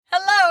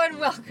and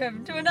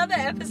welcome to another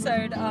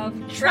episode of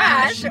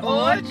Trash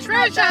or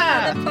Treasure,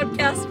 the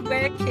podcast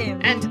where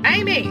Kim and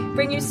Amy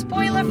bring you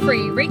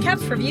spoiler-free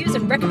recaps, reviews,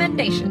 and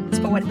recommendations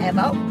for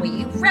whatever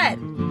we read.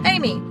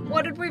 Amy,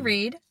 what did we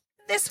read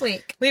this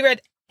week? We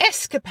read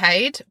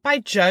Escapade by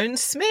Joan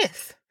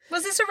Smith.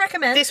 Was this a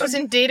recommend? This was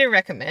indeed a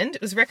recommend.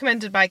 It was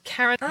recommended by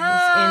Karen in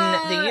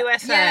the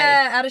USA.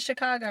 Yeah, out of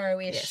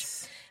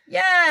Chicago-ish.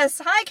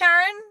 Yes. Hi,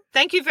 Karen.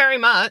 Thank you very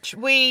much.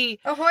 We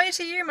Ahoy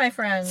to you, my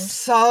friend.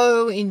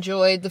 so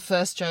enjoyed the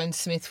first Joan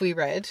Smith we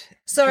read.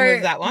 So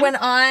remember that one? when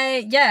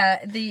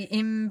the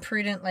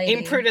Imprudent Lady.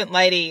 Imprudent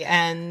Lady,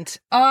 and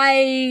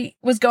I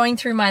was going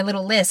through my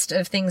little list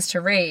of things to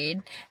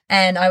read,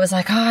 and I was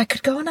like, I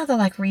could go another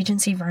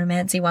Regency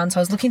romancy one. So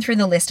I was looking through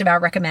the list of our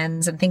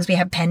recommends and things we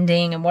have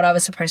pending and what I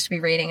was supposed to be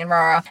reading and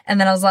rah. And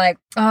then I was like,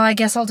 I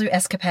guess I'll do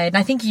Escapade. And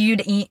I think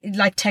you'd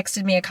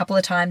texted me a couple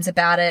of times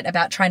about it,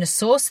 about trying to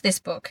source this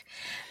book.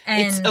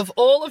 And it's of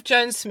all of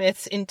Joan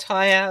Smith's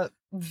entire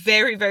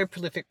very, very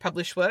prolific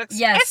published works,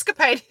 yes,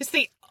 Escapade is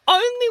the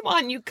only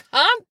one you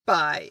can't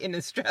buy in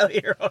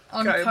Australia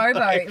on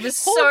Kobo. It was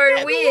so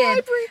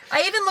weird.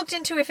 I even looked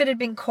into if it had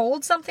been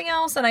called something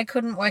else and I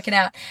couldn't work it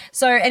out.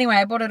 So anyway,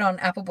 I bought it on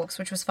Apple Books,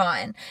 which was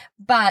fine.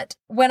 But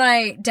when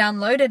I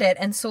downloaded it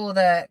and saw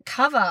the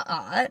cover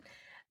art,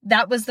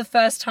 that was the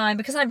first time,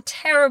 because I'm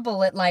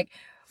terrible at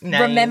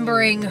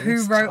remembering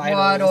who wrote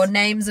what or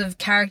names of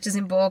characters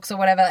in books or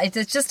whatever.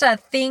 It's just a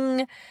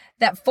thing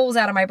that falls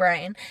out of my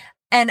brain.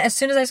 And as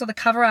soon as I saw the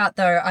cover art,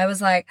 though, I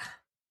was like,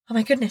 oh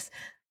my goodness,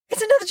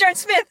 it's another Joan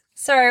Smith.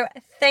 So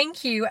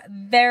thank you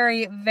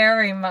very,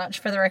 very much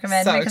for the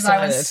recommend, because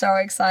I was so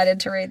excited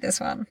to read this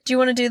one. Do you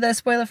want to do the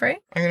spoiler free?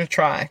 I'm going to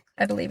try.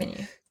 I believe in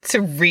you. It's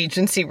a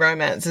Regency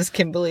romance, as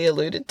Kimberly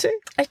alluded to.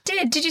 I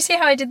did. Did you see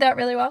how I did that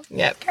really well?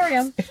 Yep. Carry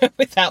on.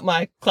 Without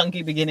my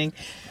clunky beginning.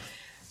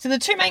 So the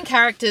two main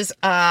characters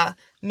are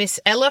Miss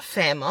Ella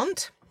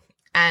Fairmont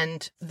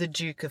and the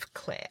Duke of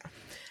Clare.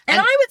 And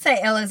I would say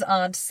Ella's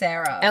Aunt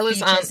Sarah.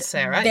 Ella's Aunt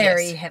Sarah,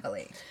 very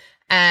heavily.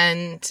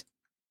 And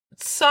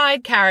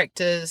side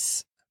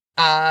characters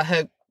are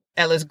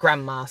Ella's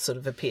grandma sort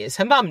of appears.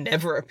 Her mum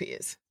never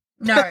appears.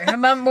 No, her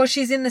mum, well,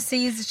 she's in the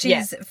seas.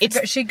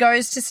 She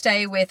goes to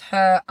stay with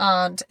her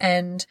aunt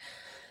and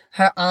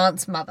her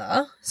aunt's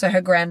mother, so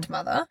her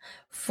grandmother,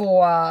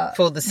 for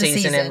the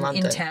season in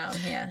London. In town,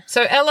 yeah.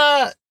 So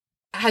Ella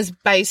has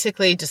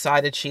basically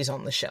decided she's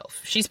on the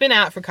shelf. She's been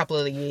out for a couple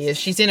of years.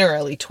 She's in her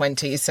early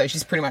 20s, so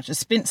she's pretty much a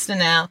spinster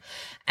now.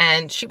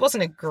 And she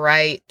wasn't a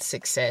great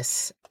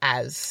success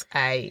as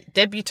a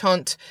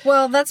debutante.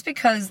 Well, that's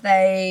because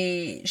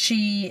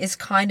she is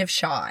kind of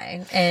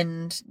shy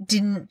and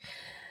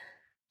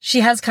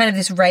she has kind of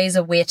this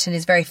razor wit and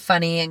is very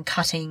funny and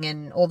cutting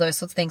and all those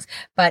sorts of things,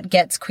 but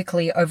gets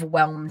quickly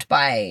overwhelmed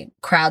by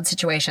crowd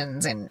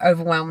situations and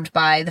overwhelmed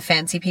by the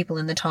fancy people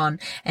in the town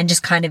and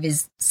just kind of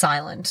is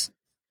silent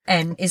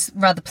and is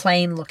rather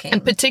plain looking.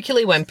 And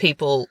particularly when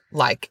people,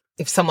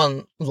 if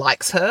someone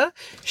likes her,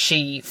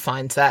 she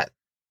finds that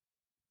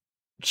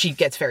she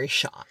gets very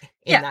shy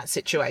in that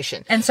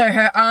situation. And so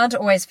her aunt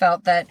always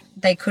felt that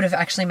they could have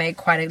actually made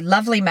quite a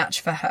lovely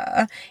match for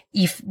her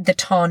if the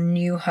town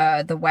knew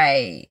her the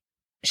way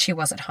she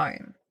was at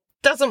home.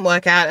 Doesn't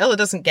work out. Ella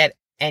doesn't get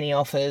any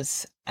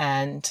offers.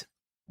 And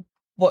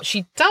what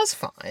she does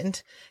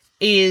find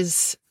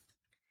is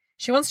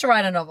she wants to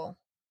write a novel.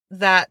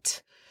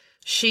 That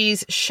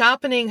she's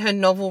sharpening her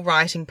novel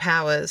writing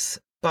powers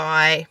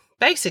by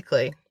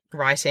basically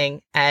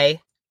writing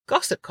a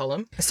gossip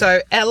column.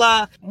 So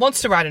Ella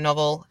wants to write a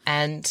novel,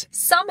 and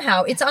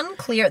somehow, it's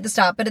unclear at the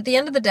start, but at the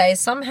end of the day,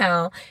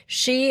 somehow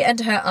she and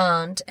her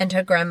aunt and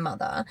her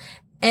grandmother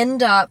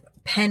end up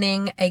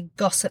penning a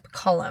gossip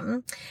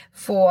column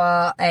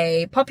for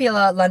a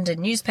popular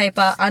London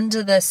newspaper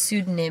under the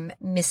pseudonym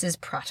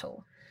Mrs.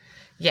 Prattle.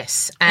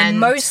 Yes. And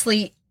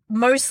mostly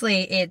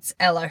it's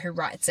Ella who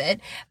writes it,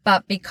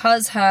 but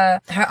because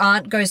her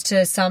aunt goes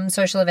to some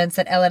social events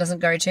that Ella doesn't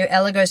go to,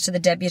 Ella goes to the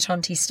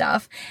debutante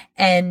stuff,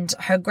 and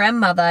her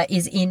grandmother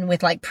is in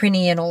with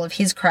Prinny and all of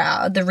his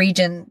crowd,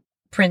 the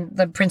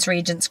Prince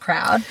Regent's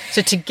crowd.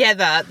 So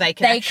together they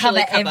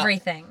cover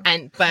everything.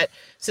 But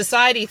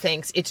society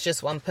thinks it's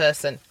just one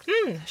person.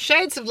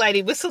 Shades of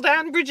Lady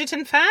Whistledown,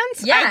 Bridgerton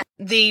fans. Yeah.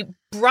 The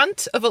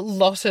brunt of a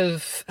lot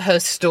of her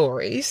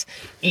stories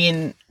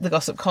in the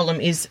gossip column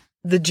is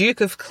the Duke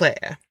of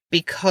Clare,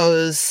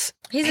 because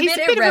he's a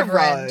bit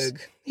irreverent. Of a rogue.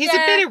 He's a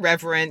bit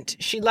irreverent.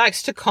 She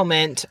likes to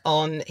comment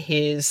on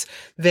his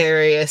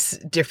various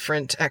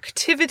different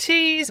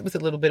activities with a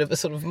little bit of a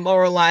sort of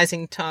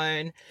moralizing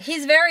tone.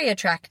 He's very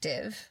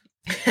attractive.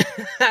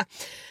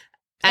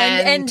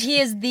 and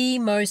he is the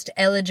most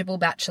eligible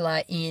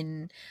bachelor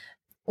in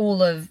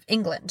all of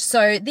England.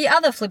 So the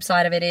other flip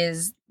side of it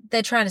is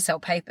they're trying to sell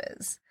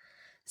papers.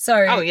 So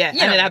and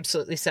it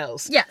absolutely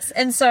sells. Yes,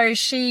 and so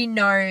she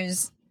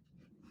knows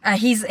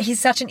he's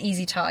such an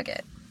easy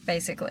target,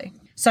 basically.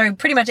 So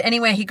pretty much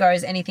anywhere he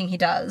goes, anything he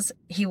does,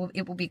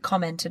 it will be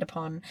commented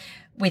upon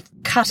with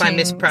cutting,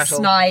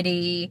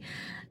 snidey,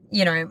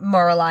 you know,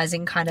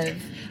 moralizing kind of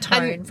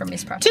tone from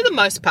Miss Prattle. To the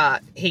most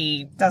part,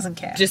 he doesn't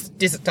care. Just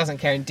doesn't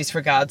care and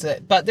disregards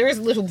it. But there is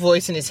a little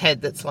voice in his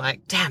head that's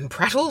like, damn,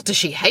 Prattle, does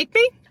she hate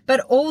me?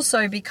 But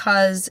also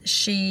because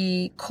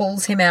she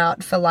calls him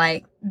out for,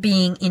 like,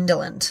 being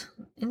indolent.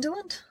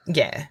 Indolent?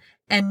 Yeah.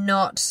 And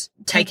not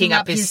taking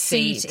up his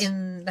seat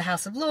in the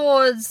House of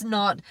Lords,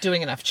 not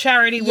doing enough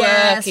charity work.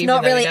 Yes,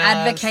 not really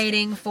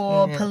advocating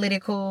for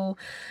political,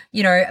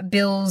 you know,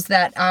 bills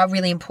that are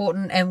really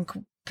important and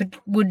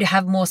would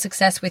have more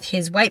success with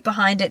his weight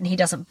behind it, and he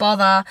doesn't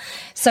bother.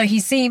 So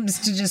he seems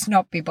to just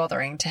not be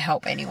bothering to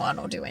help anyone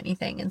or do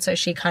anything. And so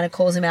she kind of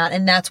calls him out,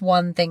 and that's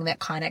one thing that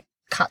kind of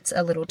cuts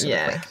a little to the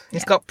quick.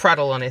 He's got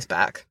Prattle on his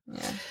back.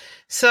 Yeah.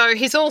 So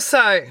he's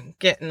also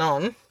getting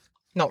on,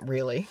 not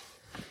really,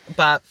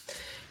 but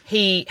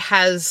he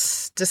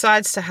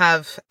decides to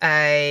have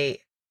a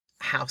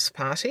house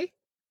party.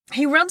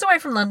 He runs away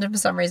from London for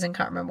some reason,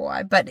 can't remember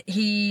why, but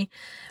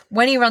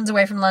when he runs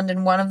away from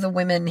London, one of the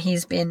women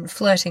he's been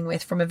flirting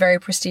with from a very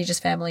prestigious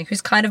family,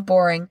 who's kind of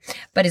boring,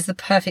 but is the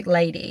perfect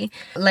lady,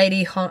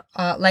 Lady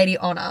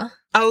Honor.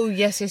 Oh,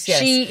 yes.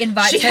 She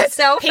invites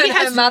herself and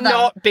her mother. He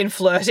has not been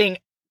flirting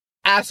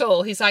at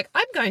all. He's like,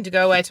 I'm going to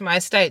go away to my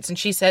estates. And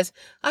she says,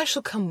 I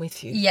shall come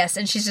with you. Yes,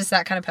 and she's just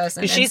that kind of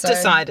person. She's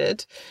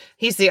decided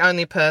he's the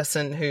only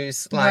person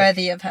who's like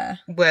worthy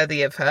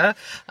of her.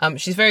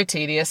 She's very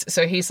tedious.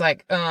 So he's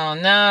like, oh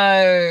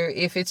no,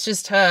 if it's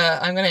just her,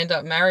 I'm going to end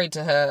up married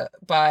to her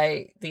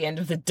by the end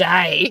of the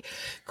day.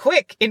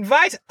 Quick,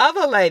 invite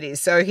other ladies.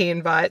 So he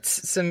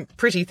invites some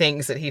pretty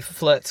things that he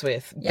flirts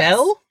with. Yes.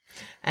 Belle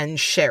and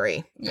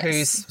Sherry,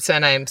 whose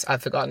surnames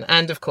I've forgotten.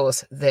 And of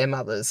course, their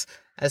mothers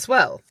as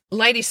well.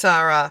 Lady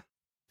Sarah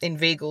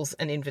inveigles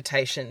an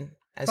invitation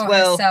as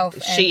well.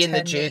 She and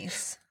the Duke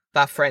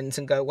are friends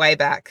and go way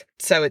back.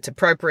 So it's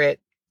appropriate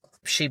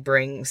she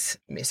brings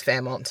Miss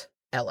Fairmont,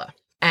 Ella.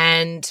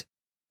 And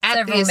at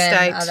several the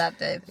estate, men are that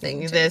the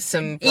thing there's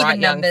some bright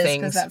even young numbers,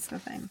 things. because that's the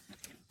thing.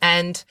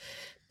 And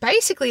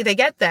basically they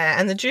get there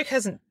and the Duke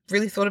hasn't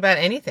really thought about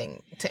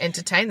anything to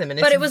entertain them, and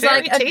it's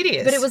very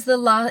tedious. But it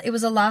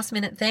was a last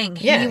minute thing.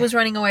 He was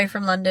running away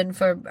from London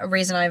for a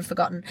reason I've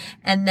forgotten,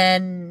 and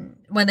then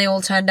when they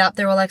all turned up,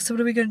 they were like, "So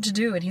what are we going to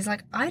do?" And he's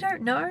like, "I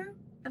don't know,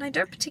 and I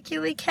don't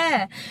particularly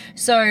care."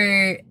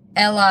 So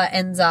Ella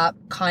ends up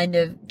kind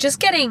of just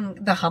getting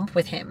the hump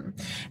with him,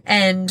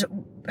 and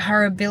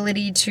her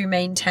ability to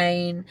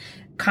maintain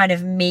kind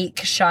of meek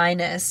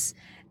shyness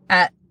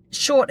at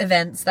short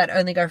events that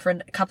only go for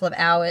a couple of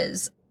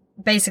hours.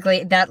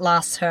 Basically, that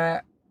lasts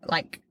her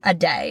like a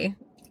day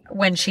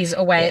when she's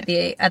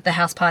away at the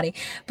house party,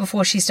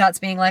 before she starts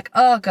being like,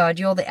 oh God,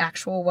 you're the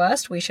actual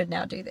worst. We should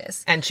now do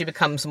this. And she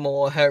becomes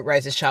more her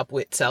razor-sharp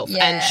wit self.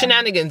 Yeah. And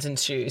shenanigans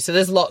ensue. So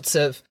there's lots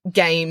of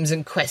games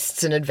and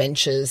quests and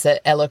adventures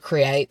that Ella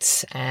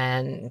creates,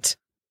 and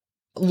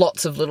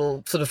lots of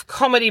little sort of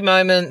comedy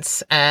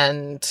moments.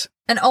 And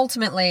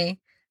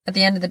ultimately, at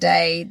the end of the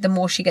day, the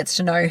more she gets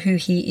to know who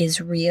he is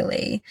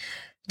really,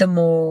 the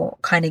more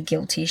kind of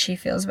guilty she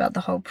feels about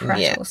the whole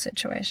Prattle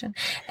situation.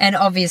 And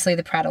obviously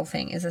the Prattle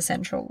thing is a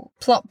central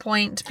plot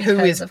point. Because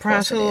who is of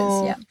Prattle?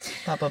 Course it is.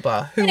 Yeah. Blah, blah,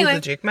 blah. Who will the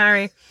Duke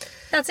marry?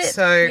 That's it.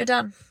 So, you're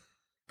done.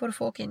 Put a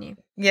fork in you.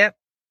 Yep.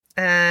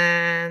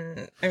 And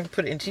I'm going to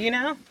put it into you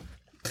now.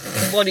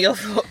 What are your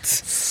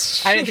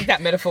thoughts? I don't think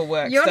that metaphor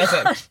works, does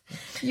it?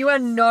 You are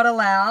not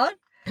allowed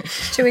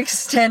to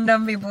extend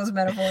on people's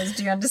metaphors.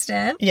 Do you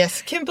understand?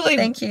 Yes. Kimberly,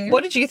 thank you.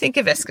 What did you think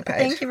of Escapade?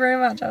 Thank you very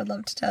much. I would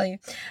love to tell you.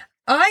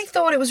 I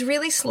thought it was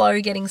really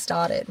slow getting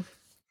started.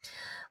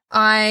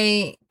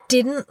 I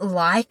didn't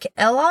like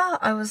Ella.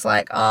 I was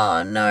like,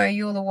 oh no,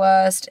 you're the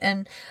worst.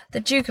 And the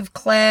Duke of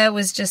Clare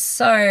was just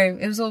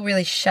it was all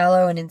really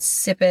shallow and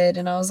insipid.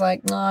 And I was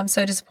like, no, I'm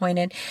so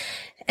disappointed.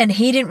 And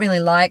he didn't really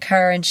like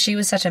her, and she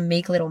was such a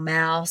meek little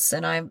mouse.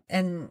 And I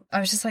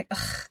was just like,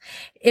 ugh.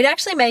 It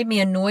actually made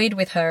me annoyed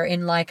with her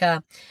in like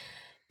a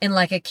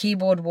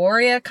keyboard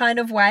warrior kind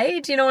of way.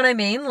 Do you know what I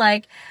mean?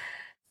 Like,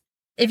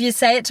 if you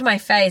say it to my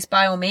face,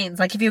 by all means,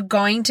 like if you're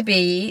going to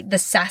be the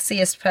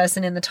sassiest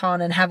person in the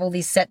ton and have all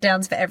these set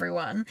downs for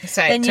everyone,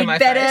 then you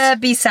better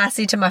be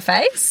sassy to my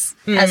face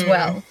as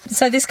well.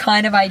 So this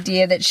kind of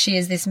idea that she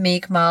is this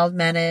meek,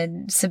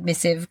 mild-mannered,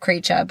 submissive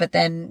creature, but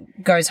then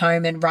goes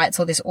home and writes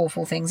all these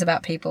awful things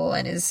about people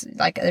and is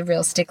like a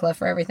real stickler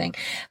for everything,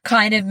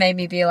 kind of made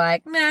me be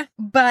like, meh.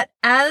 But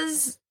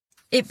as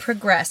it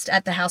progressed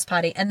at the house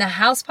party, and the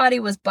house party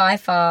was by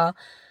far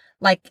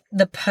like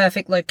the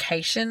perfect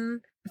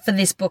location for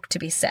this book to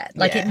be set.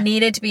 Like it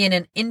needed to be in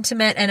an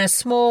intimate and a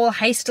small,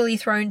 hastily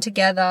thrown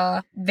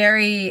together,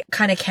 very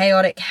kind of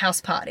chaotic house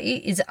party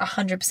is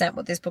 100%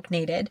 what this book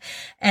needed.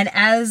 And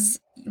as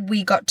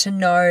we got to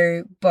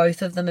know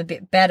both of them a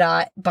bit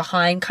better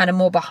behind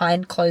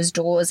closed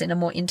doors in a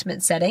more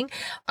intimate setting,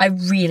 I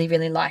really,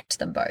 really liked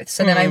them both.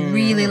 So then I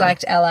really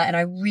liked Ella, and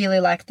I really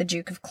liked the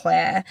Duke of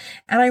Clare,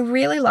 and I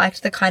really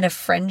liked the kind of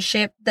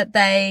friendship that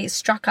they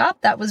struck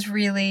up. That was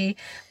really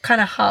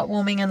kind of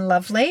heartwarming and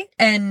lovely.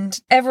 And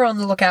ever on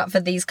the lookout for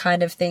these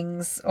kind of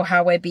things, or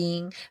how we're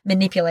being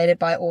manipulated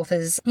by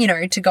authors, you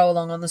know, to go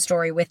along on the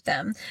story with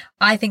them.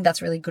 I think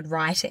that's really good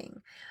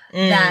writing.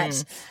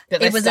 That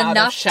it was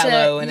enough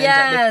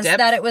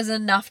that it was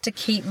enough to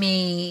keep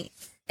me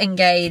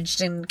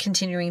engaged and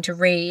continuing to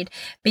read,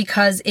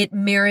 because it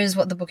mirrors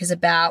what the book is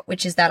about,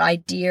 which is that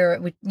idea,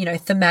 you know,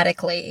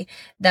 thematically,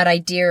 that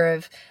idea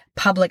of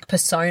public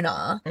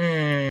persona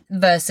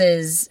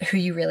versus who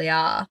you really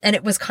are. And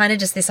it was kind of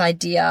just this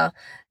idea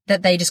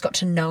that they just got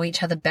to know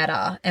each other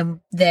better, and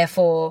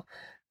therefore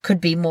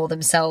could be more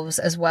themselves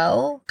as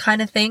well,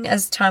 kind of thing,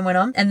 as time went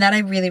on. And that I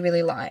really,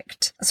 really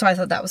liked. So I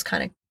thought that was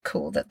kind of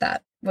cool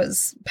that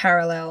was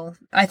parallel.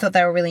 I thought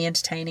they were really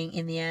entertaining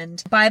in the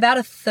end. By about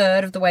a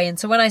third of the way in,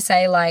 so when I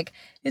say like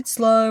it's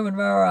slow and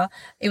rah,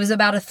 it was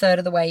about a third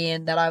of the way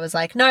in that I was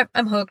like, nope,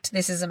 I'm hooked.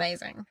 This is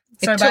amazing.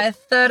 So by a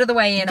third of the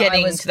way in,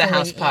 getting I was to the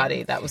house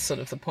party. That was sort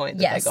of the point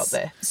that they got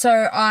there.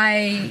 So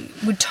I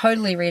would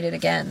totally read it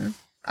again.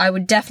 I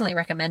would definitely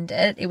recommend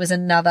it. It was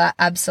another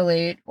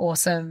absolute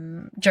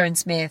awesome Joan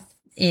Smith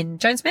in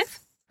Joan Smith.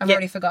 I've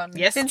already forgotten.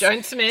 Yes,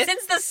 Joan Smith.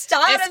 Since the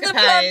start Escapade of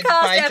the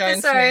podcast Joan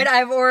episode, Smith.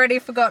 I've already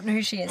forgotten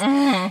who she is.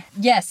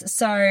 Yes,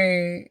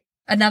 so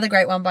another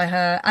great one by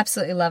her.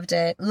 Absolutely loved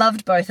it.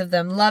 Loved both of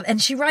them.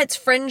 And she writes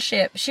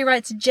friendship. She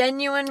writes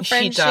genuine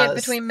friendship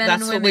between men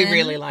and women. That's what we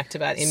really liked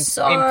about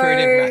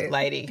Imprudent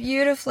Lady.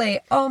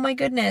 Beautifully. Oh my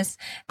goodness.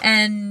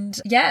 And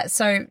yeah,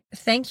 so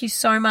thank you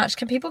so much.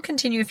 Can people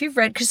continue if you've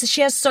read, because she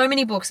has so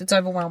many books, it's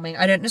overwhelming.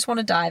 I don't just want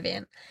to dive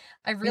in.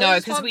 I really No,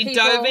 because we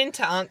dove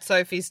into Aunt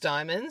Sophie's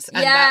Diamonds,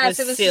 and yes,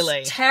 that was silly.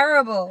 Just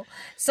terrible.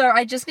 So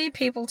I just need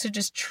people to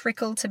just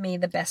trickle to me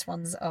the best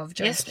ones of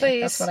Joan Smith.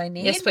 Please. That's what I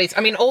need. Yes, please.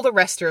 I mean, all the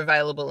rest are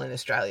available in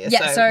Australia.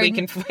 Yeah, so we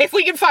can, if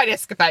we can find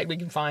Escapade, we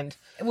can find.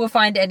 We'll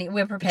find any.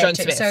 We're prepared Joan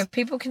to. Smith. So if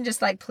people can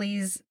just like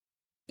please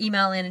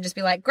email in and just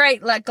be like,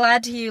 great, like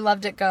glad to hear you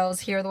loved it,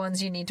 girls. Here are the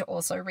ones you need to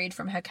also read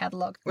from her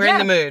catalogue. We're in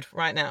the mood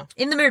right now.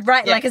 In the mood,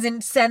 right? Yeah. Like as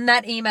in send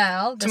that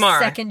email the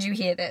second you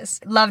hear this.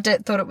 Loved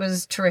it. Thought it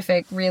was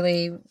terrific.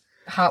 Really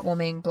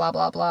heartwarming, blah,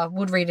 blah, blah.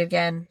 Would read it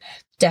again.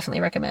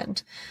 Definitely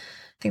recommend.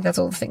 I think that's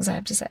all the things I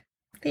have to say.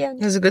 The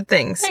end. Those are good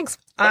things. Thanks.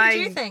 What did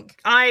you think?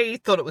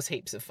 I thought it was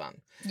heaps of fun.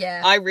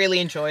 Yeah. I really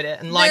enjoyed it.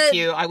 And like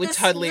you, I would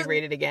totally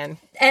read it again.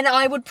 And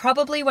I would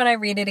probably, when I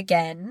read it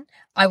again,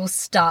 I will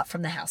start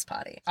from the house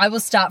party. I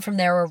will start from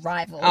their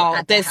arrival.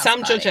 Oh, there's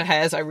some Georgia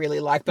Hares I really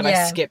like, but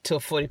I skipped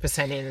till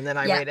 40% in and then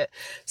I read it.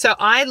 So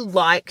I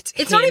liked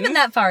It's not even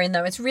that far in,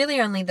 though. It's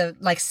really only the,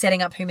 like,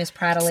 setting up who Miss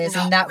Prattle is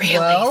in that really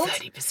world.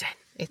 30%.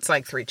 It's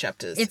like 3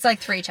 chapters. It's like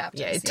 3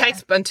 chapters. Yeah, it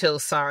takes until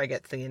Sarah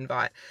gets the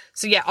invite.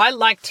 So, yeah, I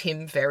liked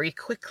him very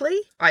quickly.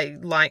 I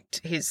liked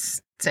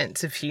his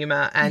sense of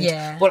humour.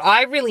 And what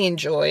I really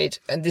enjoyed,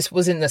 and this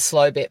was in the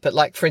slow bit, but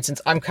like, for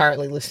instance, I'm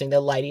currently listening to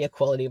Lady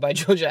Equality by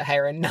Georgia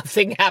Hare, and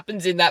nothing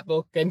happens in that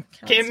book. And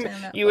Kim,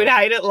 you would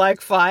hate it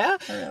like fire.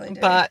 I really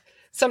do. But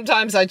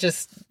sometimes I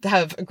just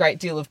have a great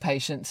deal of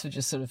patience for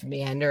just sort of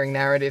meandering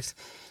narratives.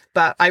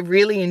 But I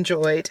really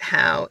enjoyed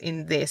how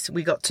in this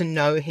we got to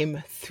know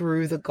him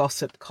through the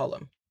gossip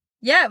column.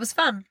 Yeah, it was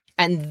fun.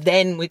 And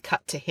then we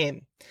cut to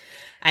him.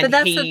 And but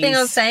that's the thing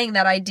I was saying,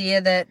 that idea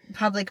that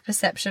public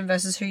perception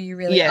versus who you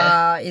really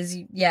are is,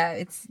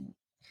 it's...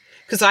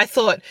 Because I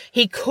thought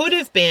he could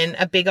have been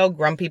a big old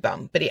grumpy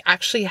bum, but he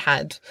actually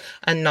had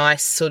a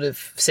nice sort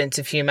of sense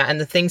of humour,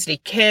 and the things that he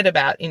cared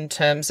about in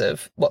terms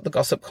of what the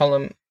gossip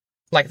column,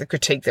 like the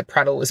critique that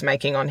Prattle was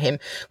making on him,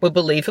 were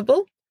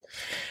believable.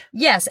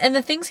 Yes, and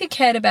the things he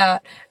cared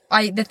about,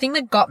 the thing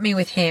that got me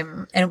with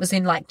him, and it was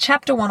in like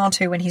chapter 1 or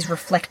 2 when he's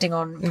reflecting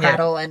on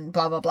Prattle and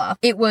blah, blah, blah.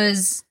 It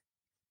was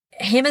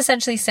him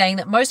essentially saying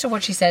that most of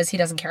what she says he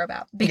doesn't care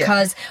about,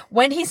 because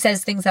when he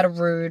says things that are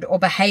rude or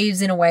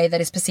behaves in a way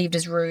that is perceived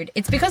as rude,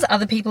 it's because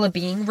other people are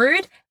being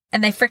rude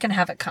and they frickin'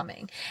 have it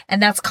coming.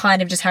 And that's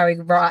kind of just how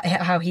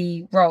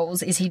he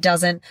rolls, is he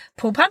doesn't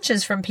pull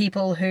punches from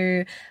people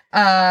who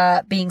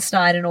are being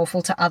snide and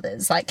awful to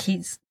others. Like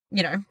he's,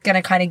 going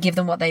to kind of give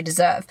them what they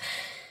deserve.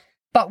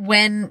 But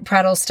when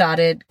Prattle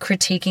started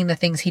critiquing the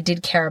things he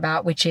did care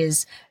about, which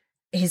is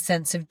his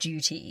sense of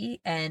duty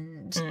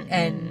and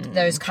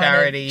those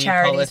kind of charities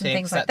politics, and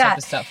things like that. Type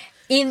of stuff.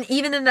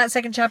 Even in that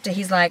second chapter,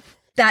 he's like,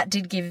 that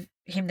did give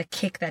him the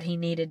kick that he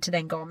needed to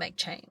then go and make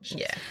change.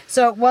 Yeah.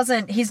 So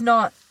he's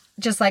not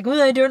just like,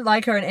 well, I don't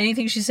like her and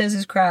anything she says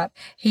is crap.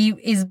 He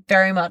is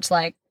very much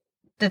like,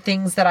 the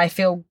things that I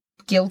feel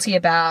guilty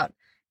about,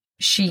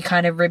 she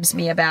kind of ribs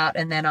me about,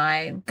 and then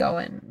I go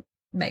and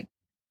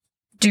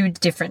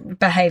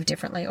behave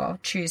differently or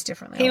choose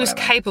differently. He was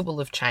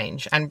capable of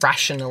change and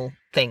rational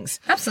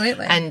things.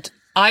 Absolutely. And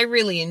I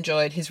really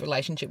enjoyed his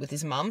relationship with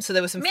his mum. So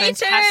there were some Me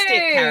fantastic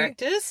too.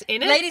 characters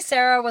in it. Lady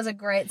Sarah was a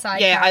great side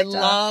character. I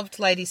loved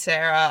Lady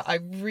Sarah. I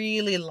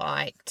really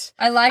liked...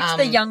 I liked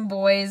the young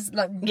boys,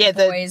 but the young,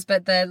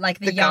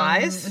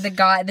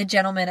 the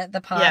gentleman at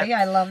the party. Yeah.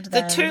 I loved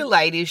them. The two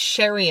ladies,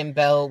 Sherry and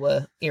Belle,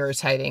 were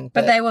irritating.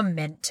 But they were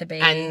meant to be.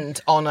 And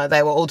Honor,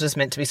 they were all just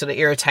meant to be sort of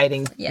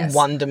irritating,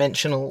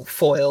 one-dimensional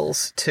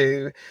foils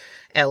to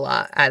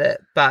Ella at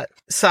it. But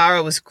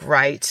Sarah was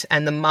great,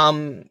 and the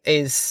mum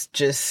is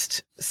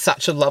just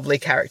such a lovely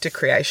character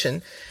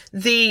creation.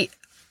 I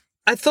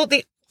thought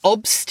the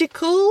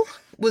obstacle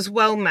was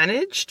well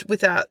managed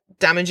without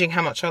damaging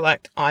how much I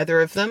liked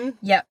either of them.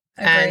 Yep,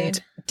 agreed.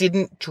 And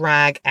didn't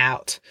drag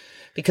out.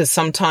 Because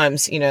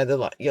sometimes,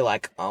 you're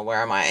like, oh,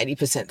 where am I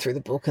 80% through the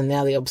book and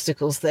now the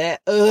obstacle's there.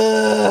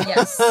 Ugh.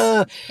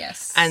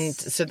 Yes. And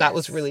so that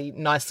was really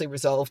nicely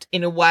resolved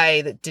in a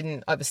way that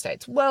didn't overstay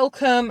its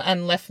welcome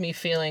and left me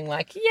feeling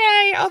like,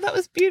 yay, oh, that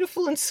was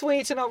beautiful and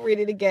sweet and I'll read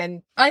it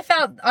again. I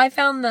found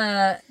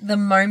the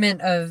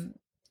moment of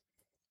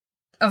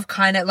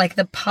kind of like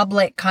the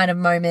public kind of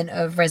moment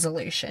of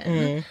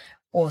resolution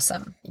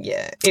awesome.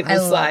 Yeah. It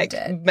was like...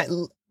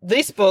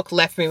 This book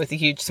left me with a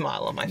huge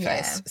smile on my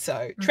face.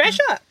 So,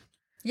 treasure.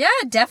 Yeah,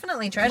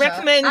 definitely treasure.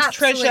 Recommend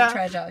Absolute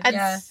treasure.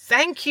 And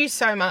thank you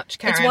so much,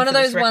 Karen, it's one of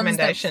those for this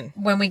recommendation. Ones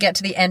that when we get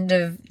to the end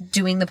of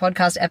doing the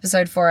podcast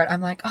episode for it,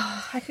 I'm like,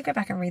 oh, I could go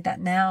back and read that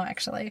now,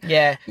 actually.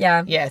 Yeah.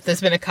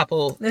 There's been a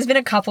couple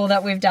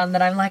that we've done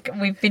that I'm like,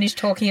 we've finished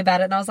talking about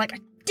it and I was like, I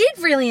did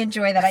really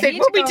enjoy that. I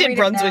think when we did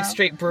Brunswick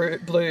Street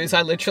Blues,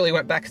 I literally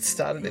went back and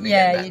started it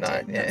again that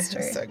night. Did. That's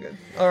true. So good.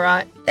 All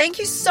right. Thank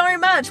you so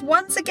much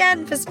once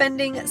again for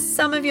spending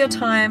some of your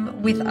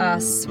time with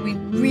us. We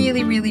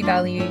really, really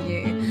value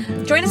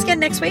you. Join us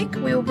again next week.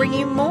 We will bring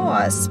you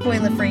more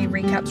spoiler-free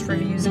recaps,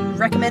 reviews, and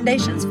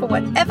recommendations for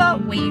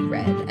whatever we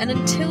read. And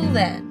until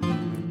then,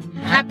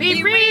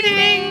 happy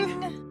reading!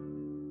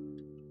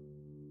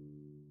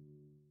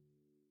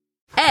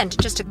 And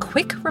just a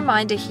quick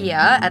reminder here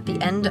at the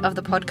end of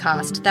the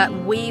podcast that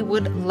we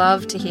would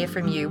love to hear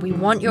from you. We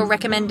want your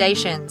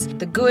recommendations.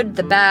 The good,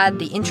 the bad,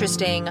 the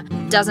interesting,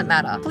 doesn't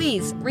matter.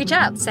 Please reach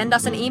out. Send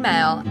us an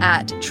email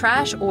at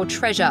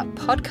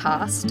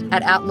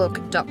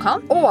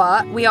trashortreasurepodcast@outlook.com.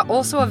 Or we are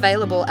also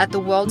available at the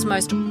world's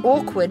most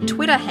awkward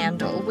Twitter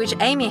handle, which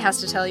Amy has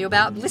to tell you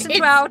about. Listen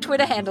to our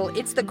Twitter handle.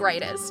 It's the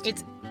greatest.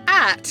 It's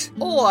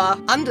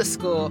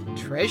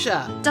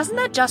 @_treasure. Doesn't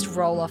that just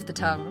roll off the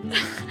tongue?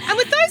 And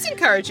with those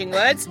encouraging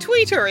words,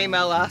 tweet or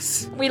email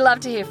us. We love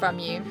to hear from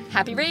you.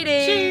 Happy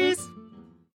reading! Cheers!